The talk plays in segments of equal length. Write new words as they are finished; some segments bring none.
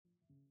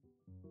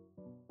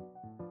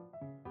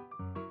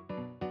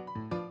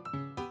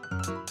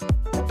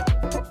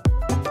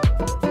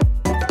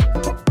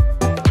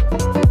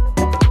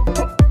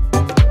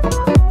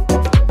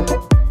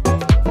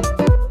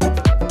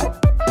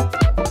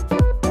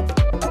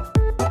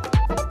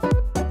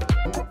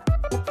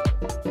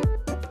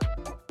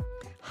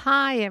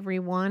Hi,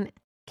 everyone.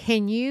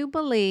 Can you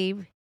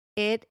believe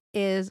it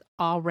is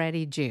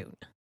already June?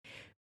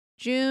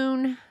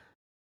 June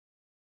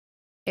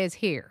is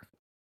here.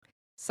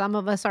 Some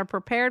of us are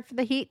prepared for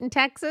the heat in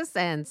Texas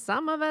and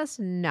some of us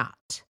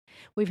not.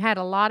 We've had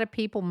a lot of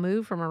people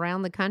move from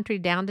around the country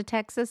down to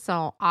Texas,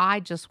 so I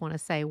just want to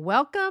say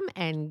welcome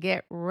and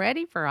get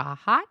ready for a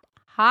hot,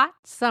 hot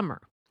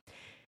summer.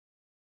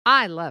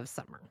 I love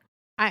summer.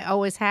 I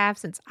always have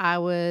since I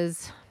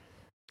was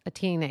a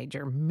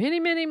teenager, many,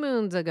 many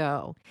moons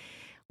ago.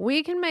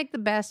 We can make the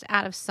best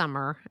out of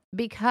summer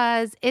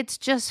because it's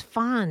just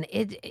fun.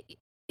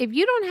 If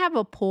you don't have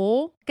a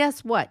pool,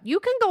 guess what? You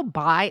can go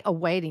buy a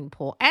wading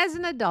pool as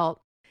an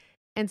adult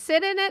and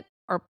sit in it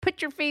or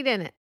put your feet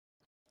in it.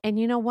 And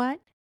you know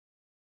what?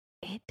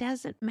 It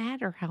doesn't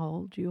matter how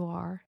old you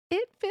are.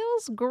 It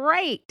feels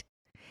great.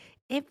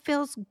 It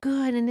feels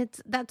good, and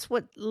that's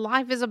what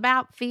life is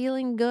about,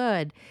 feeling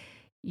good.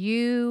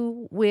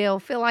 You will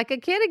feel like a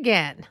kid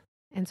again.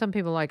 And some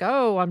people are like,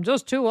 "Oh, I'm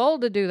just too old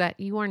to do that."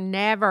 You are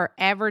never,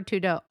 ever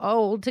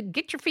old to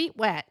get your feet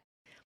wet.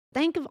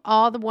 Think of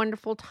all the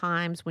wonderful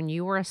times when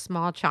you were a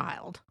small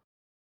child.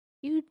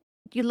 You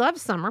you loved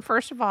summer.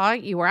 First of all,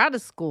 you were out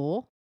of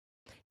school.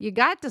 You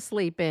got to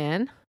sleep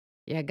in.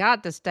 You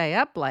got to stay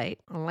up late,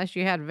 unless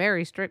you had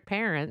very strict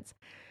parents.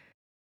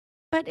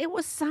 But it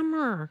was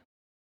summer.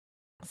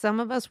 Some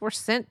of us were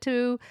sent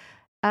to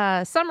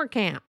summer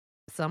camp.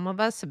 Some of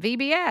us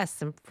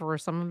VBS. And for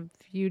some of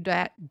you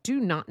that do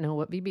not know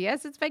what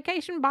VBS, it's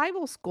Vacation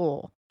Bible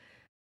School.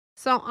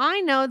 So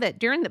I know that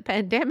during the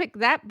pandemic,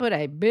 that put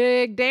a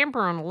big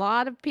damper on a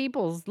lot of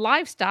people's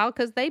lifestyle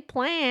because they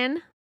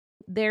plan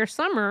their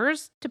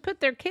summers to put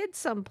their kids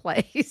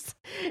someplace.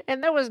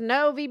 And there was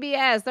no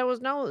VBS. There was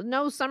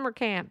no summer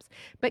camps.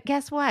 But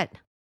guess what?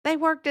 They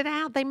worked it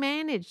out. They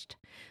managed.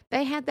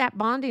 They had that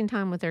bonding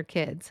time with their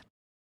kids.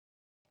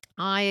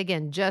 I,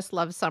 again, just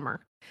love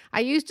summer. I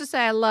used to say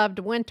I loved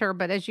winter,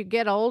 but as you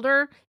get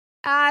older,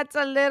 it's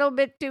a little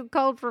bit too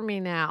cold for me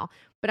now.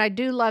 But I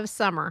do love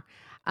summer.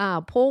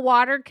 Pool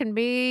water can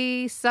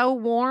be so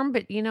warm,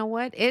 but you know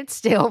what? It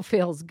still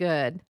feels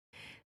good.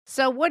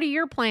 So what are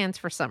your plans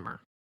for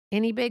summer?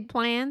 Any big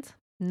plans?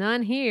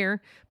 None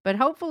here, but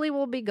hopefully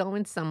we'll be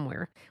going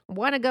somewhere. I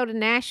want to go to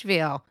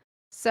Nashville.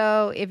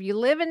 So if you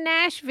live in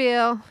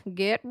Nashville,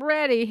 get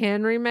ready.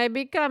 Henry may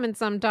be coming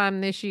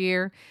sometime this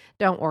year.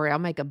 Don't worry, I'll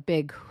make a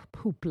big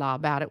hoopla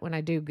about it when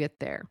I do get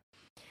there.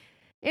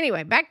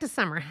 Anyway, back to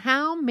summer.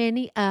 How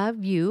many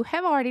of you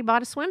have already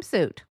bought a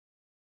swimsuit?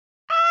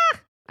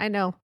 I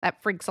know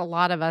that freaks a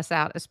lot of us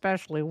out,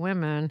 especially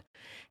women.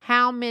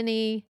 How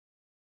many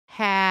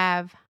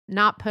have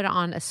not put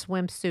on a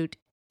swimsuit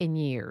in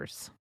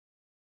years?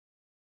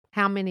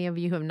 How many of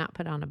you have not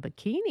put on a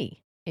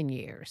bikini in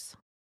years?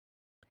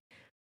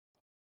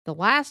 The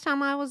last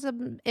time I was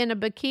in a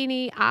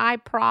bikini, I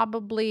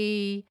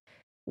probably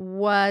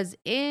was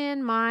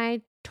in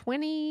my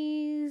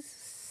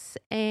 20s.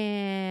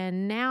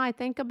 And now I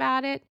think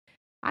about it,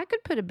 I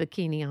could put a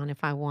bikini on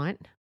if I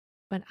want,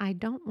 but I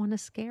don't want to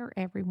scare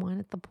everyone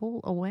at the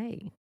pool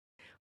away.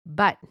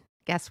 But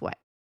guess what?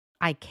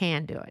 I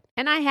can do it.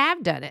 And I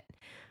have done it.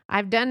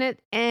 I've done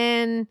it.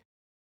 And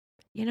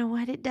you know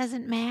what? It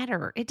doesn't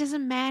matter. It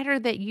doesn't matter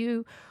that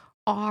you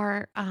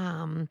are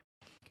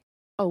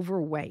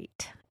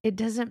overweight. It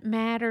doesn't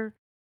matter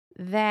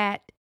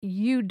that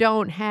you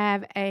don't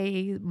have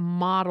a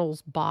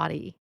model's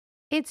body.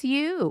 It's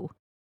you.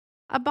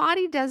 A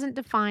body doesn't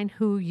define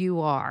who you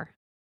are.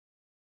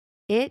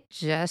 It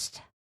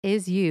just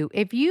is you.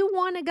 If you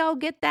want to go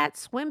get that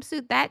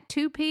swimsuit, that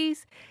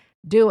two-piece,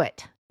 do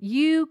it.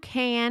 You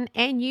can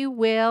and you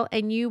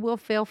will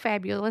feel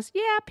fabulous.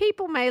 Yeah,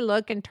 people may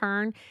look and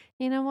turn.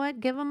 You know what?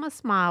 Give them a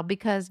smile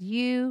because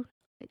you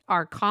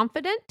are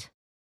confident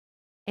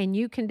and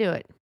you can do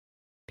it.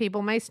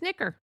 People may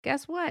snicker.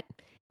 Guess what?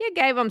 You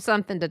gave them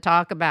something to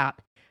talk about.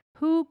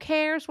 Who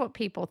cares what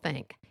people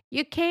think?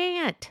 You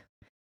can't.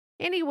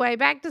 Anyway,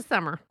 back to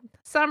summer.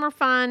 Summer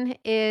fun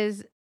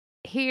is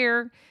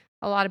here.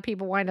 A lot of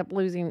people wind up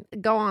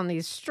go on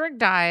these strict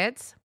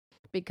diets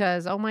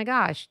because, oh my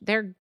gosh,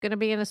 they're going to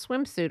be in a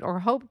swimsuit or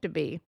hope to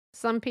be.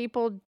 Some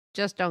people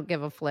just don't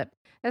give a flip.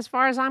 As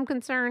far as I'm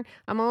concerned,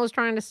 I'm always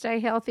trying to stay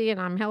healthy, and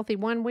I'm healthy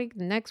one week.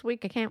 The next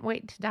week, I can't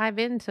wait to dive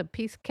into a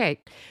piece of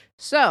cake.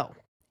 So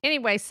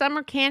anyway,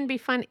 summer can be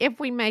fun if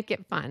we make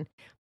it fun.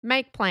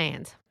 Make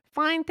plans.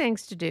 Find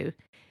things to do.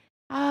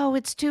 Oh,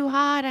 it's too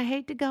hot. I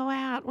hate to go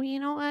out. Well, you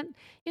know what? You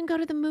can go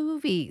to the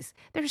movies.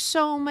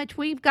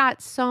 We've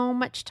got so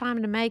much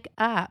time to make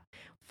up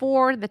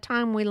for the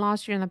time we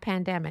lost during the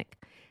pandemic.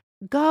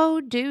 Go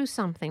do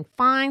something.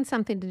 Find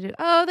something to do.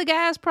 Oh, the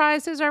gas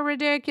prices are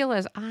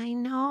ridiculous. I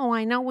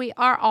know. We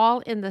are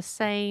all in the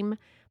same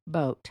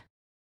boat.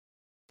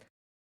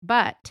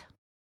 But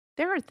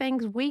there are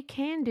things we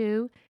can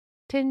do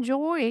to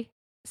enjoy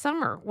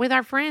summer with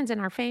our friends and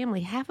our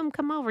family. Have them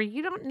come over.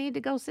 You don't need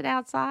to go sit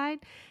outside.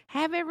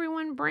 Have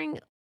everyone bring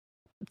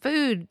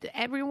food.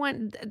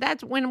 Everyone,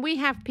 that's when we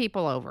have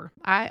people over.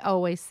 I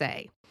always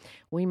say,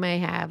 we may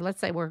have, let's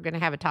say we're going to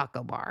have a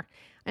taco bar.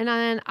 And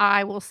then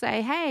I will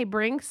say, hey,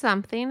 bring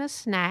something, a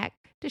snack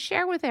to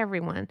share with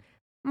everyone.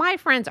 My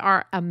friends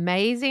are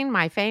amazing.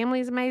 My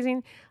family's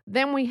amazing.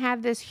 Then we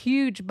have this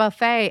huge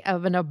buffet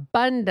of an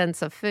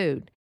abundance of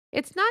food.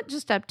 It's not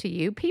just up to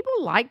you. People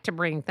like to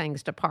bring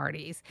things to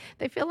parties.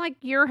 They feel like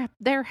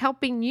they're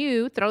helping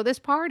you throw this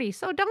party.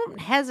 So don't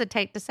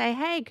hesitate to say,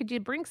 "Hey, could you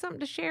bring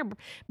something to share?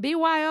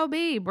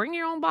 BYOB, bring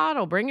your own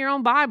bottle, bring your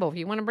own Bible. If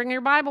you want to bring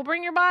your Bible,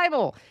 bring your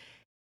Bible."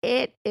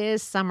 It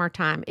is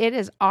summertime. It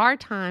is our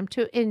time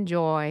to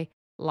enjoy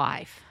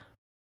life.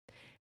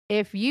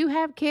 If you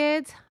have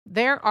kids,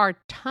 there are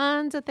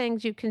tons of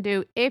things you can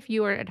do if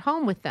you are at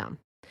home with them.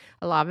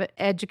 A lot of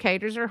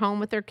educators are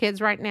home with their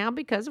kids right now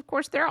because, of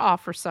course, they're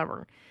off for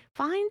summer.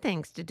 Find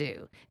things to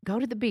do. Go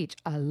to the beach.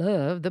 I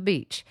love the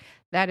beach.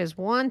 That is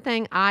one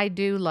thing I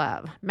do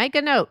love. Make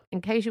a note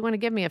in case you want to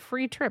give me a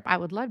free trip. I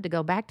would love to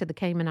go back to the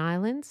Cayman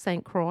Islands,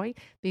 St. Croix.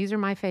 These are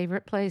my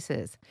favorite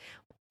places.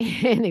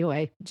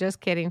 Anyway, just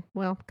kidding.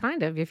 Well,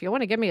 kind of. If you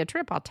want to give me a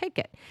trip, I'll take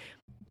it.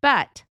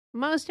 But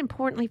most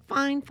importantly,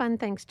 find fun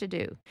things to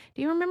do.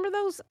 Do you remember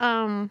those?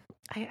 I'm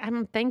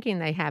thinking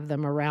they have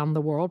them around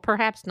the world,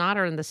 perhaps not,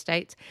 or in the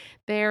States.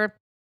 They're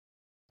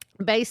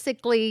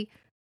basically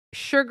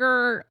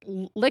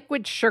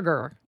liquid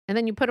sugar, and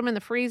then you put them in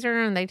the freezer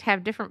and they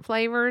have different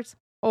flavors.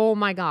 Oh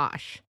my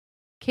gosh.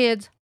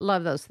 Kids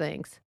love those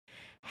things.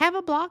 Have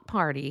a block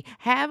party.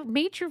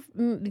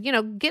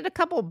 Get a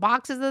couple of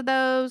boxes of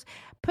those.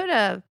 Put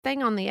a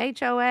thing on the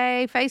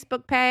HOA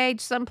Facebook page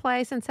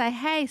someplace and say,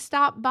 hey,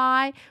 stop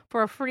by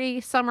for a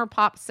free summer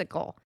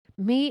popsicle.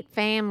 Meet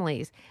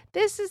families.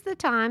 This is the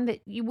time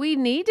that we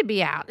need to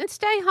be out and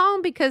stay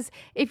home, because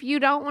if you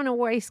don't want to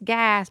waste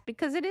gas,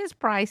 because it is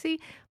pricey,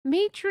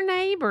 meet your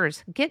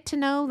neighbors, get to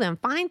know them,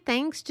 find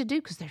things to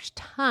do, because there's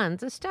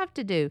tons of stuff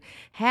to do.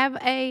 Have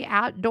a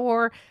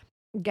outdoor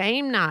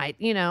game night,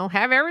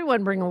 have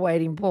everyone bring a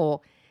wading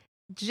pool.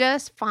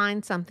 Just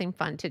find something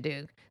fun to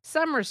do.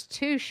 Summer's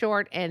too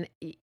short and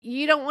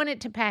you don't want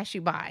it to pass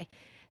you by.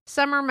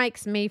 Summer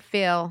makes me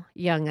feel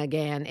young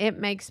again. It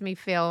makes me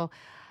feel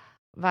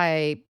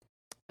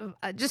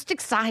just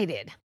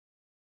excited,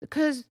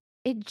 because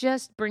it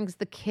just brings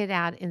the kid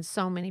out in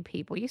so many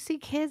people. You see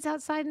kids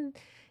outside and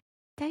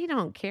they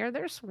don't care.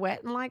 They're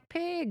sweating like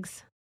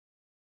pigs.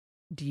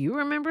 Do you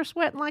remember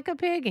sweating like a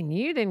pig and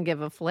you didn't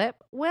give a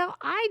flip? Well,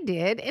 I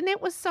did, and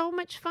it was so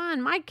much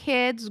fun. My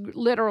kids,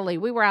 literally,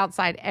 we were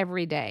outside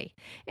every day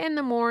in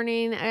the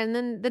morning, and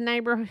then the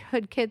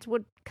neighborhood kids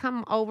would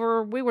come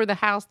over. We were the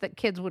house that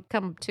kids would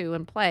come to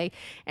and play,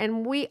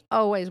 and we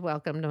always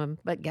welcomed them.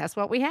 But guess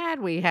what we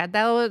had? We had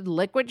that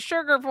liquid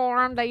sugar for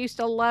them. They used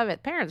to love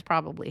it. Parents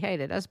probably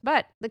hated us,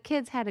 but the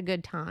kids had a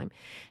good time.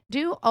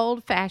 Do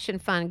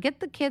old-fashioned fun.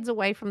 Get the kids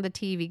away from the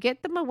TV.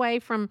 Get them away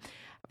from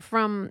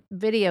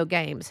video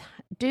games.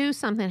 Do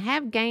something.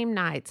 Have game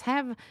nights.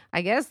 Have,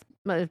 I guess,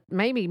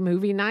 maybe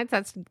movie nights.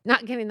 That's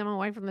not getting them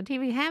away from the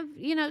TV.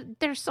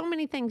 There's so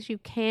many things you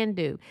can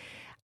do.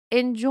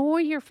 Enjoy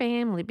your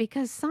family,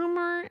 because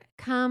summer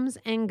comes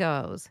and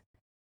goes.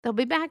 They'll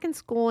be back in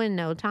school in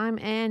no time,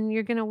 and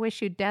you're going to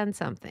wish you'd done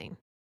something.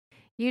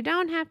 You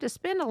don't have to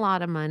spend a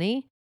lot of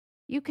money.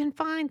 You can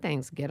find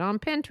things. Get on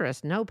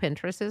Pinterest. No,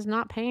 Pinterest is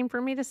not paying for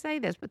me to say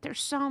this, but there's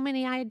so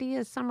many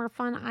ideas, summer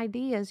fun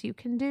ideas you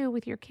can do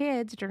with your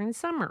kids during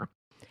summer.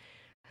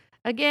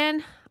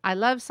 Again, I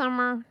love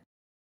summer.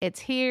 It's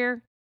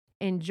here.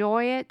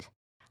 Enjoy it.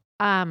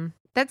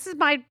 This is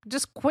my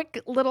just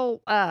quick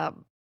little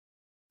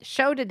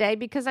show today,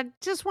 because I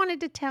just wanted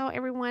to tell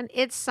everyone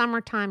it's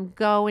summertime.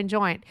 Go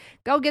enjoy it.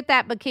 Go get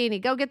that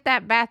bikini. Go get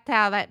that bath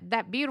towel,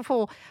 that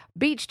beautiful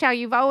beach towel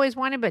you've always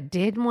wanted but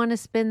didn't want to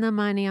spend the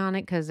money on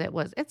it, because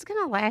it's going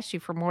to last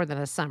you for more than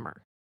a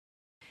summer.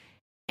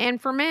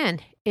 And for men,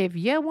 if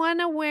you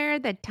want to wear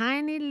the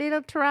tiny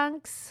little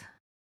trunks,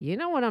 you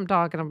know what I'm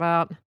talking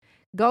about.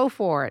 Go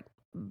for it.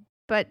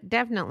 But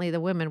definitely the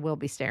women will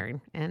be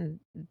staring, and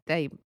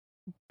they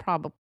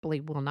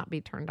probably will not be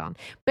turned on.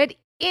 But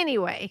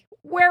anyway,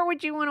 where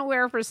would you want to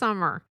wear for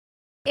summer?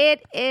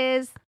 It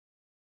is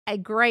a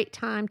great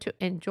time to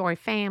enjoy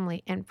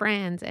family and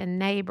friends and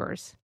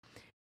neighbors.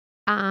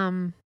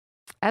 Other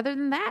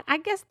than that, I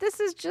guess this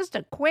is just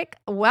a quick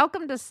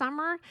welcome to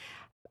summer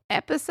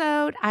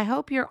episode. I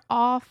hope you're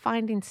all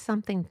finding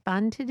something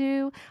fun to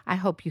do. I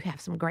hope you have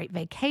some great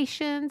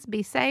vacations.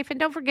 Be safe. And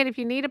don't forget, if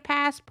you need a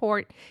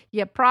passport,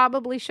 you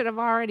probably should have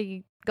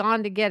already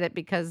gone to get it,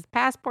 because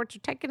passports are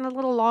taking a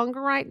little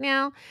longer right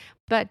now.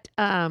 But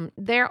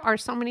there are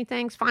so many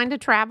things. Find a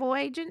travel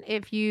agent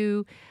if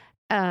you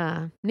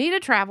need a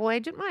travel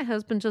agent. My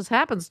husband just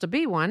happens to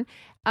be one.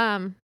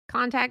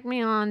 Contact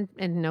me on,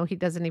 and no, he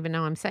doesn't even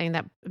know I'm saying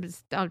that.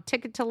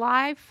 Ticket to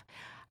Life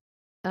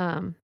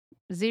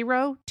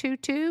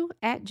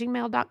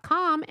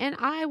 022@gmail.com, and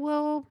I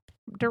will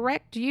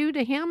direct you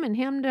to him and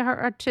him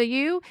to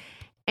you.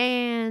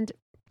 And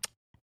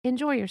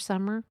Enjoy your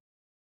summer.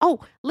 Oh,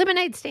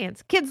 lemonade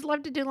stands. Kids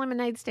love to do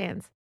lemonade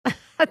stands.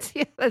 That's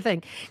the other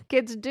thing.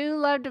 Kids do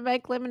love to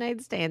make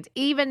lemonade stands,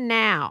 even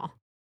now.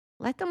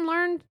 Let them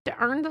learn to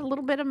earn a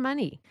little bit of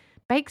money.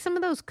 Bake some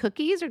of those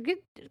cookies or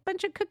get a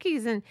bunch of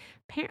cookies. And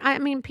I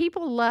mean,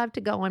 people love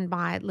to go and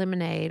buy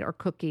lemonade or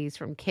cookies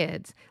from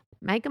kids.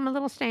 Make them a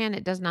little stand.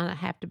 It does not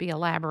have to be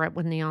elaborate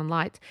with neon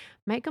lights.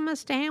 Make them a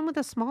stand with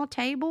a small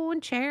table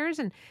and chairs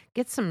and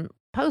get some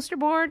poster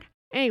board.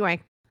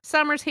 Anyway,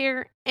 summer's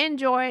here.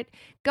 Enjoy it.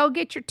 Go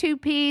get your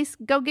two-piece.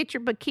 Go get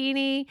your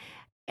bikini.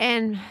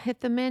 And if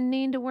the men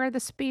need to wear the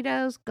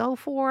Speedos, go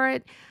for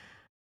it.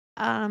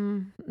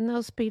 No,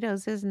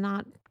 Speedos is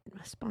not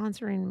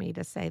sponsoring me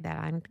to say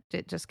that.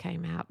 It just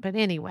came out. But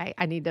anyway,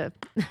 I need to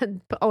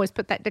always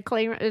put that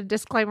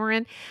disclaimer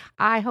in.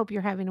 I hope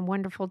you're having a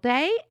wonderful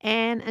day.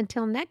 And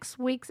until next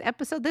week's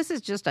episode, this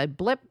is just a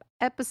blip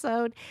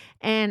episode.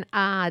 And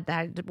that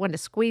I want to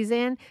squeeze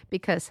in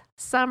because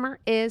summer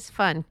is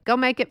fun. Go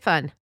make it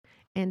fun.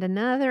 And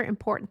another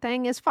important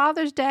thing is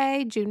Father's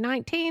Day, June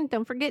 19th.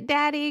 Don't forget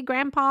Daddy,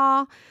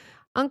 Grandpa,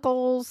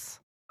 uncles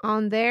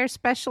on their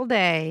special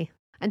day.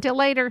 Until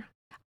later,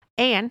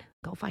 and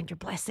go find your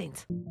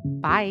blessings.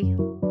 Bye.